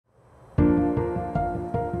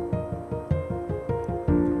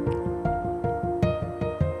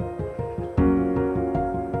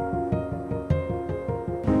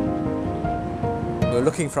we're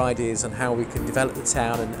looking for ideas on how we can develop the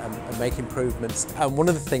town and make improvements. And one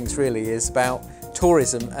of the things really is about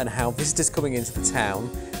tourism and how visitors coming into the town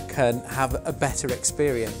can have a better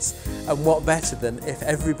experience. And what better than if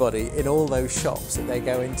everybody in all those shops that they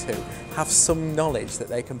go into have some knowledge that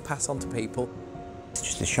they can pass on to people. It's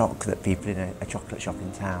just a shock that people in a chocolate shop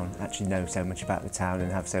in town actually know so much about the town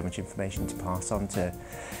and have so much information to pass on to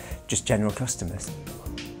just general customers.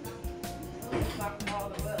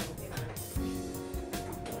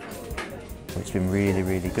 It's been really,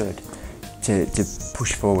 really good to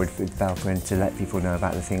push forward with Belper and to let people know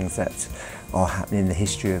about the things that are happening in the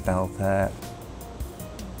history of Belper.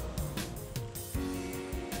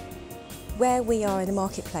 Where we are in the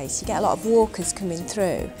marketplace, you get a lot of walkers coming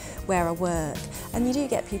through where I work, and you do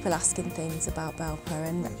get people asking things about Belper,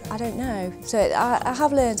 and I don't know. So I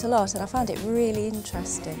have learnt a lot, and I found it really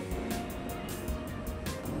interesting.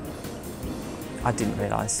 I didn't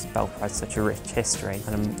realise Belper had such a rich history,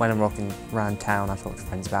 and when I'm walking around town I talk to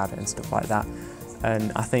friends about it and stuff like that,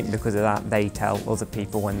 and I think because of that they tell other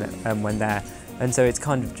people when they're and so it's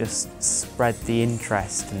kind of just spread the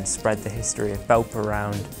interest and spread the history of Belper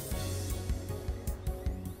around.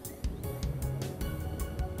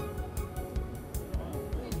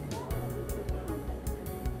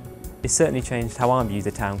 It's certainly changed how I view the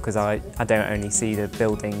town, because I don't only see the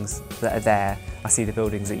buildings that are there, I see the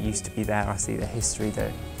buildings that used to be there, I see the history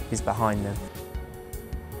that is behind them.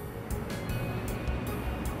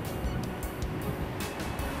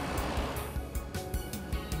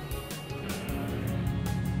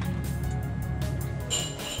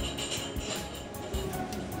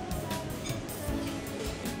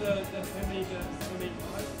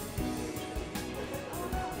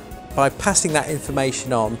 By passing that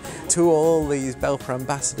information on to all these Belper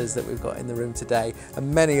ambassadors that we've got in the room today,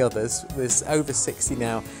 and many others, there's over 60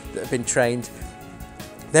 now that have been trained,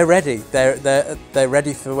 they're ready. They're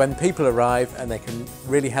ready for when people arrive, and they can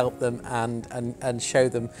really help them and show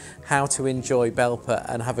them how to enjoy Belper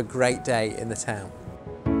and have a great day in the town.